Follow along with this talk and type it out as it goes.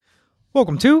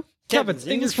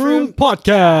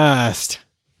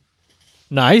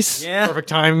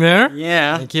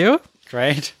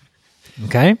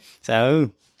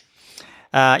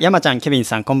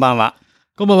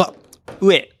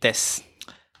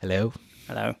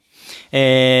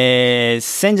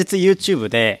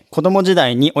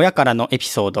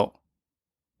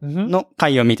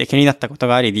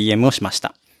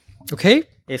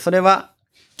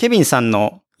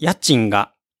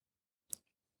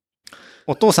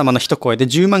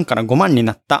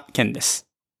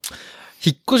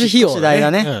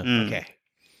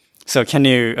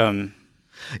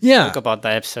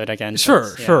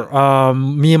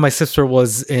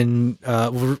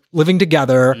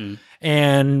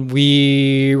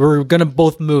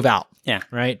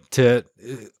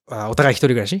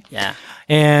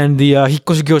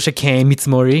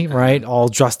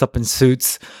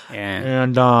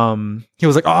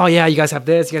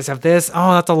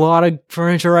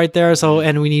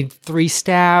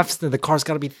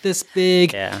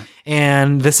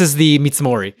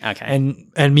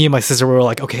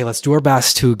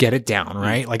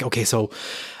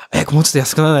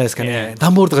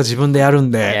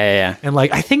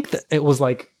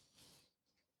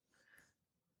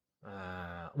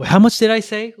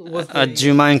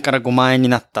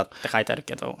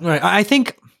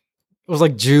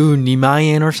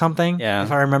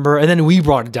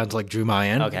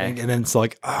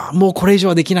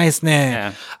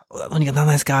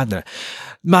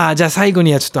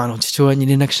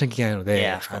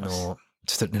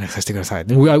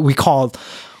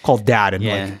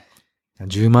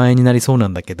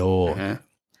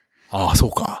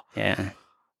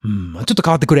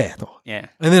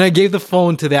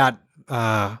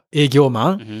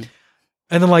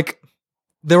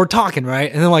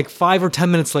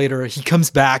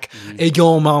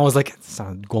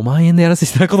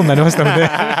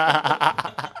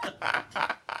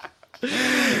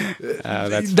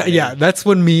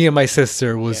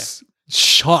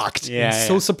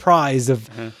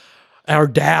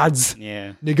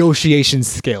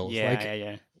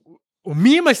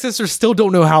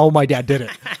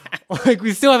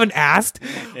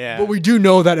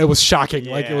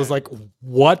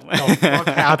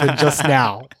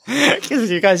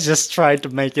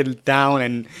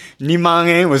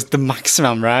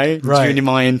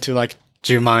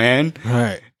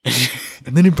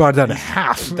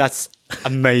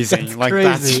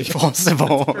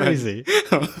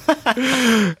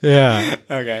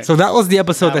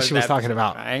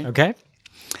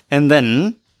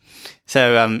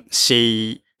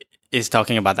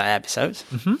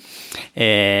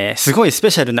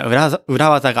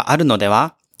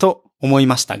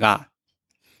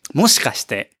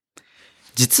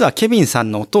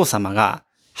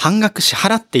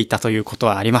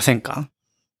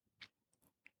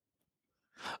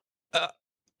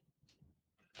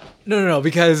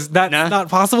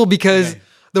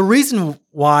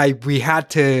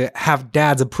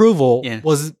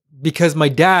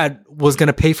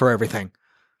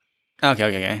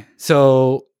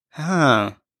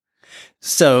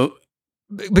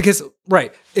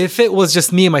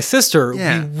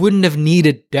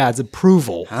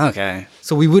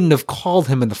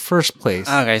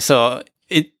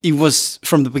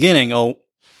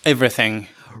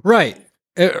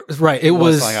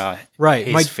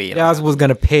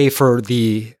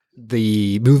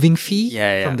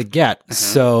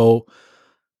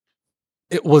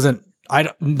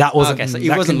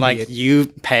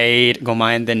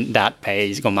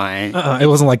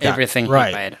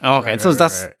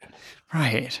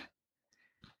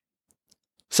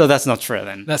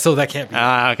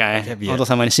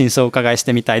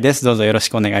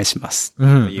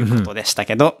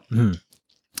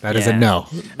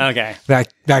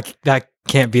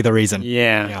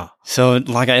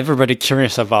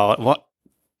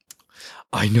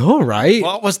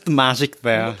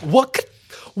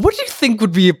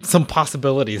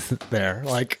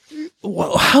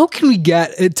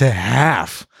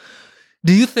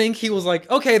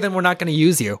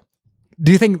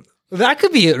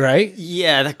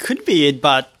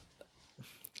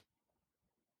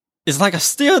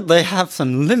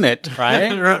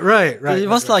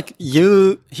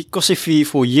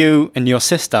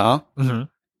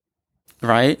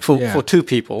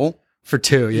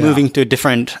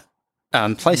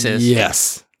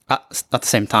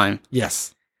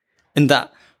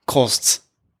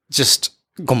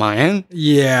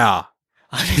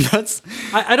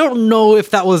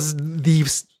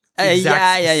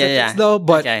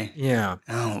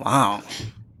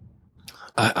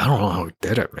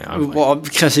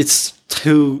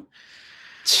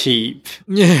cheap.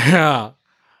 Yeah.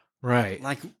 Right.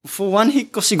 Like, for one 引っ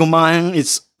越し5万,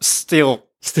 it's still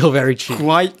very cheap.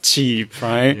 quite cheap,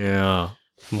 right? Yeah.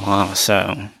 Wow,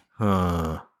 so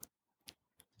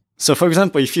for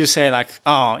example, if you say like,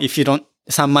 if you don't,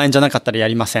 3万円じゃなかったらや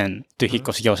りません to 引っ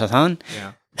越し業者さん,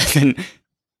 then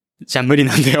じゃあ無理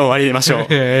なんで終わりましょう.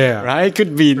 Yeah. Right?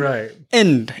 Could be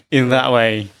end in that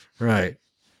way. Right.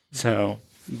 So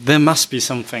there must be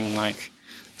something like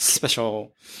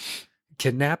special.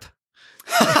 Kidnap?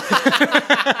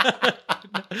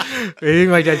 Maybe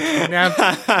my dad kidnapped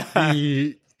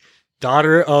the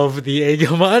daughter of the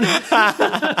Egelman.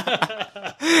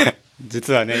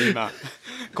 実はね、今、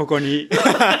ここに。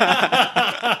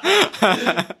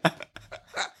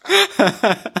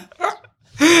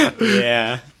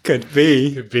Yeah, could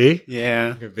be. Could be.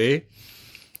 Yeah. Could be.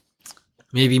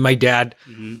 Maybe my dad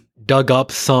dug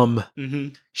up some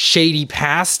shady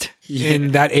past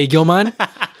in that Egelman.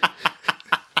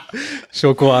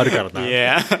 証拠はあるからな。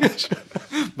Yeah.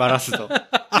 バラすと。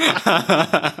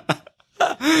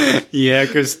Yeah,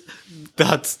 because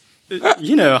that's,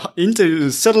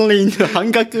 suddenly into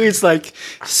半額 it's like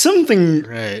something.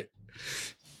 Right.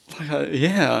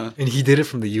 Yeah. And he did it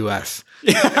from the US.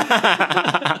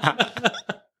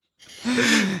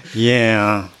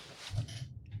 Yeah.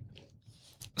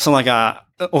 So like a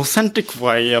authentic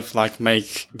way of like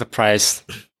make the price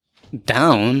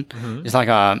down is like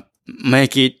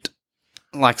make it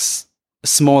like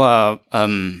smaller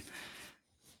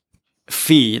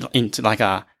fee into like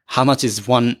how much is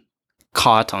one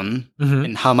carton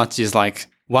and how much is like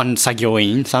one 作業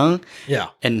員さん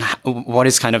and what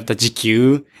is kind of the 時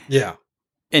給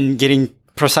and getting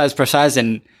precise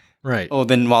and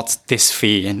then what's this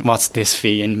fee and what's this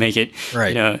fee and make it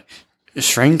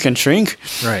shrink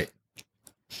right.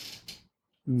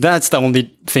 That's the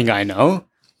only thing I know,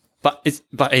 but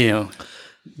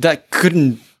that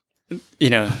couldn't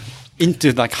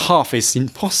into like half is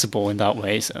impossible in that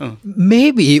way. So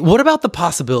maybe what about the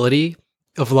possibility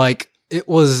of like it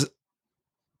was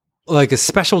like a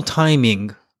special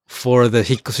timing for the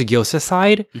引っ越し業者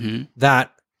side that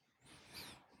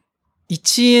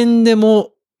 1円で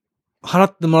も払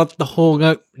ってもらった方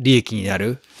が利益にな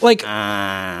る like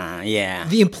yeah,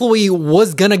 the employee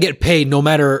was gonna get paid no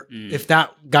matter if that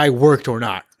guy worked or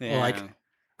not. Yeah. Or like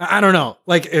I don't know,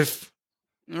 like if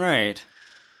right.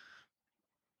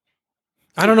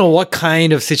 I don't know what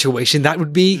kind of situation that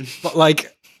would be, but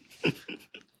like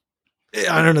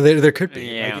I don't know, there could be.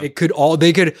 Yeah. Like, I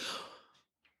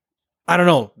don't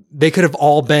know, they could have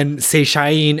all been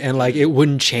seishain and like it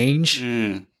wouldn't change.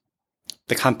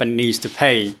 The company needs to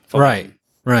pay for Right.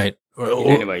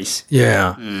 anyways.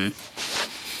 Yeah.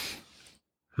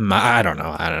 I don't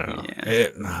know.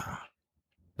 Yeah.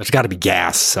 There's got to be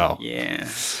gas, so. Yeah.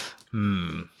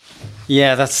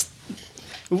 Yeah, that's...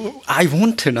 I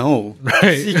want to know.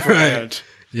 Right.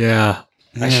 Yeah.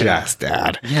 I should ask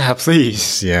Dad. Yeah,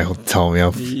 please. Yeah, he'll tell me.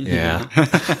 Yeah.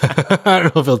 I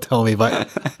don't know if he'll tell me, but...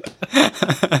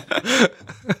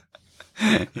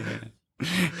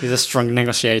 He's a strong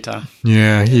negotiator.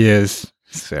 Yeah, he is.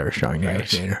 He's a very strong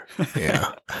negotiator.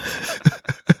 Yeah.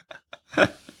 All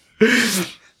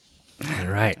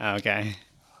right. Okay.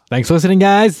 Thanks for listening,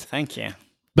 guys. Thank you.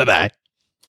 Bye-bye.